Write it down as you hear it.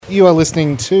You are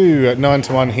listening to 9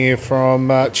 to 1 here from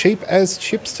Cheap as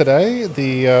Chips today.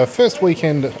 The first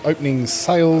weekend opening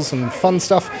sales and fun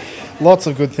stuff. Lots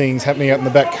of good things happening out in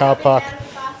the back car park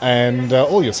and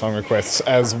all your song requests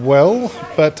as well.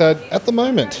 But at the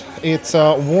moment, it's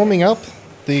warming up.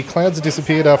 The clouds have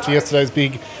disappeared after yesterday's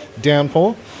big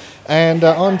downpour. And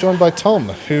I'm joined by Tom,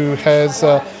 who has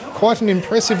quite an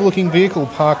impressive looking vehicle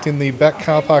parked in the back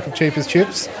car park of Cheap as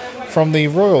Chips. From the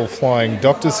Royal Flying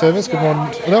Doctors Service. Good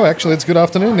morning. No, actually, it's good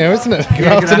afternoon now, isn't it? Good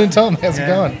afternoon, Tom. How's it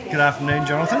going? Good afternoon,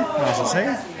 Jonathan. Nice to see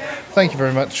you. Thank you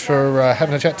very much for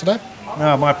having a chat today.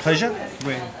 No, my pleasure.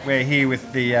 We're here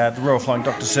with the Royal Flying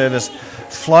Doctors Service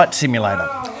Flight Simulator.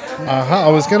 I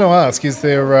was going to ask, is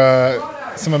there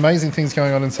some amazing things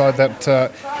going on inside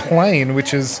that plane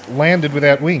which has landed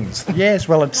without wings? Yes,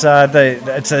 well, it's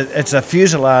a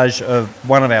fuselage of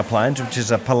one of our planes, which is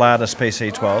a Pilatus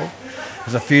PC-12.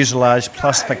 There's a fuselage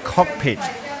plus the cockpit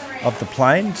of the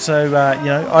plane. So,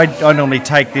 I normally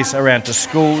take this around to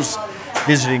schools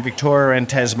visiting Victoria and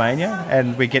Tasmania,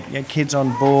 and we get kids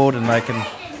on board and they can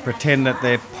pretend that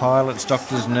they're pilots,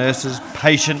 doctors, nurses,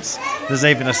 patients. There's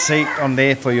even a seat on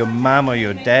there for your mum or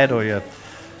your dad or your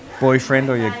boyfriend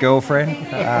or your girlfriend.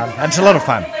 And it's a lot of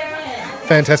fun.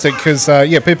 Fantastic, because,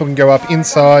 people can go up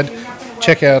inside,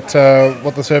 check out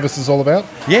what the service is all about?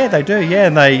 Yeah, they do. Yeah,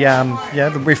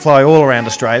 and we fly all around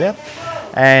Australia,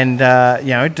 and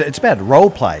it's about role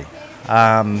play,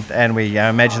 and we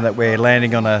imagine that we're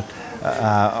landing on an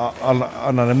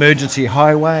emergency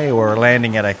highway, or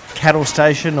landing at a cattle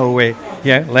station, or we're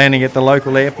landing at the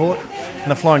local airport.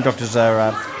 And the flying doctors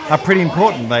are pretty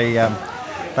important.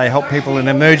 They help people in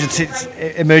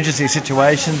emergency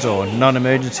situations or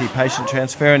non-emergency patient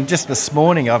transfer. And just this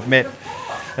morning, I've met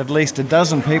at least a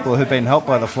dozen people who've been helped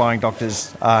by the flying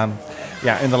doctors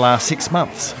in the last 6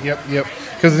 months. Yep,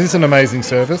 because it is an amazing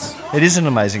service. It is an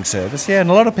amazing service, yeah, and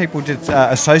a lot of people did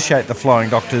associate the flying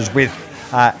doctors with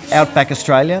outback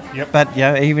Australia, but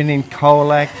even in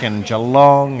Colac and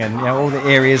Geelong and all the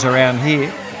areas around here,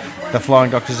 the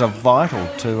flying doctors are vital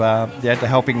to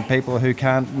helping people who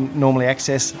can't normally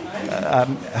access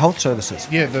health services.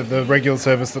 Yeah, the regular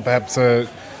service that perhaps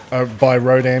by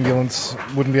road ambulance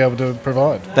wouldn't be able to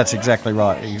provide. That's exactly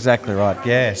right,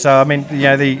 yeah. So, I mean,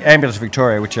 the Ambulance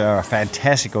Victoria, which are a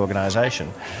fantastic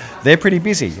organisation, they're pretty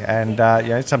busy, and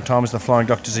sometimes the flying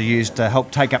doctors are used to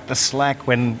help take up the slack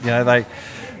when,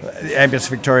 Ambulance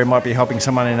Victoria might be helping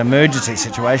someone in an emergency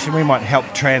situation. We might help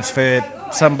transfer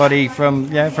somebody from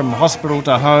hospital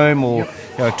to home, or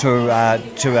to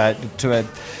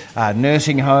a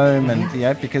nursing home, and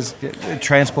because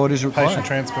transport is required. Patient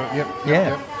transport, Yeah.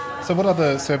 Yep. So what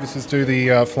other services do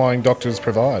the flying doctors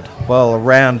provide? Well,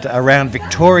 around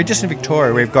Victoria, just in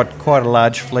Victoria, we've got quite a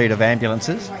large fleet of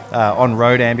ambulances,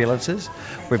 on-road ambulances.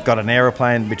 We've got an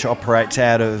aeroplane which operates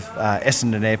out of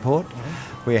Essendon Airport.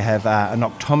 Mm-hmm. We have an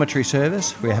optometry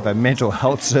service. We have a mental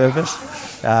health service,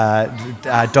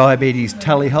 diabetes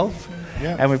telehealth.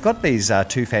 Yeah. And we've got these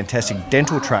two fantastic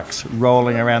dental trucks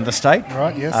rolling around the state,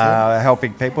 right? Yes,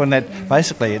 helping people. And that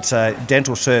basically it's a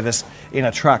dental service in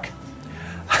a truck.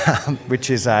 which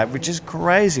is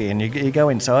crazy, and you go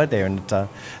inside there, and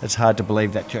it's hard to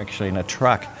believe that you're actually in a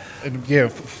truck.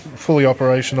 Fully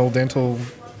operational dental.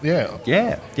 Yeah,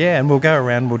 and we'll go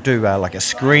around. We'll do like a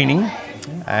screening,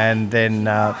 and then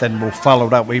we'll follow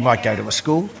it up. We might go to a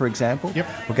school, for example. Yep.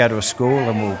 We'll go to a school,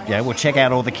 and we'll check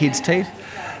out all the kids' teeth,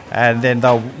 and then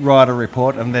they'll write a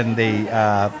report, and then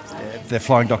the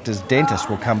flying doctor's dentist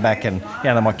will come back, and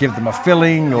they might give them a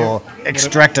filling or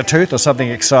extract a tooth or something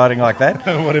exciting like that.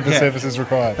 Whatever service is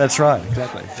required. That's right,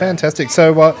 exactly. Fantastic.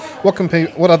 So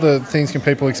what other things can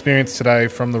people experience today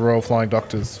from the Royal Flying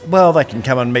Doctors? Well, they can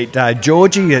come and meet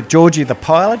Georgie. Georgie the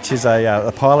pilot. She's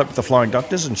a pilot with the Flying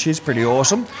Doctors, and she's pretty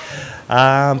awesome.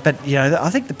 But I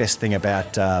think the best thing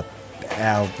about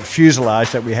our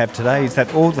fuselage that we have today is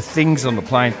that all the things on the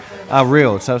plane are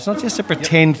real. So it's not just a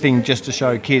pretend thing just to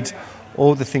show kids.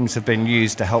 All the things have been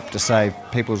used to help to save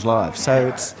people's lives. So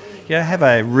it's have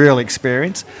a real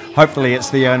experience. Hopefully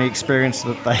it's the only experience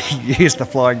that they use the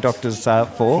flying doctors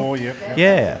for.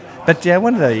 Yeah. But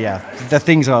one of the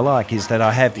things I like is that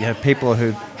I have people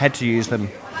who had to use them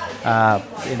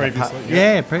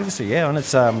previously. Previously, and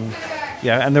it's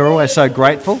and they're always so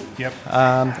grateful. Yep.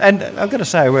 And I've got to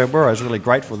say we're always really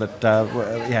grateful that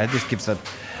this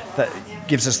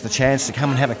gives us the chance to come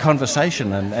and have a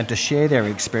conversation and to share their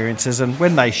experiences. And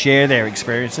when they share their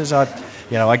experiences, I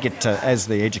get to, as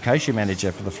the education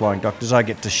manager for the Flying Doctors, I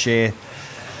get to share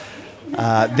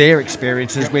their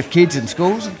experiences with kids in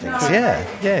schools and things.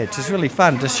 It's just really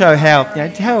fun to show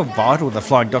how vital the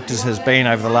Flying Doctors has been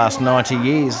over the last 90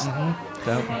 years.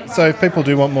 So if people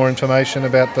do want more information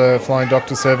about the Flying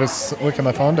Doctor service, where can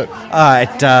they find it?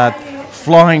 At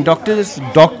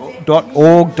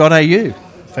flyingdoctors.org.au.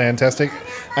 Fantastic.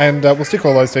 And we'll stick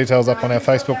all those details up on our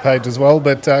Facebook page as well,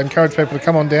 but encourage people to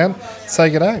come on down, say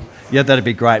good day. Yeah, that'd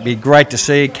be great. Be great to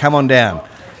see you. Come on down.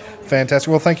 Fantastic.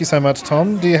 Well, thank you so much,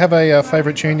 Tom. Do you have a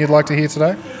favourite tune you'd like to hear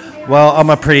today? Well, I'm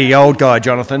a pretty old guy,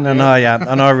 Jonathan, and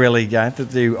I really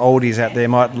the oldies out there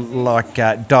might like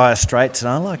Dire Straits, and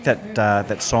I like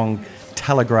that song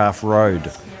Telegraph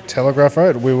Road. Telegraph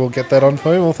Road. We will get that on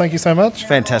for you. Well, thank you so much.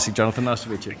 Fantastic, Jonathan. Nice to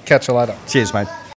meet you. Catch you later. Cheers, mate.